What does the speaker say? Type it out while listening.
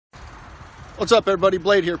What's up, everybody?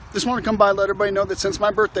 Blade here. Just want to come by and let everybody know that since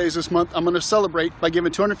my birthday is this month, I'm going to celebrate by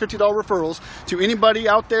giving $250 referrals to anybody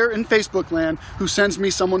out there in Facebook land who sends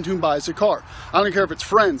me someone who buys a car. I don't care if it's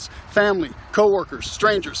friends, family, co-workers,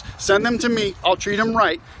 strangers. Send them to me. I'll treat them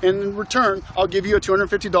right, and in return, I'll give you a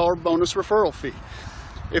 $250 bonus referral fee.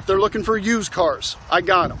 If they're looking for used cars, I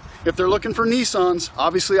got them. If they're looking for Nissans,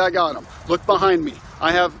 obviously I got them. Look behind me.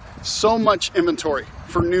 I have so much inventory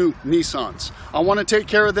for new Nissans. I want to take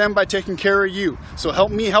care of them by taking care of you. So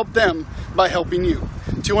help me help them by helping you.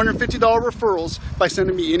 $250 referrals by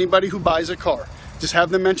sending me anybody who buys a car. Just have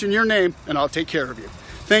them mention your name and I'll take care of you.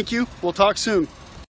 Thank you. We'll talk soon.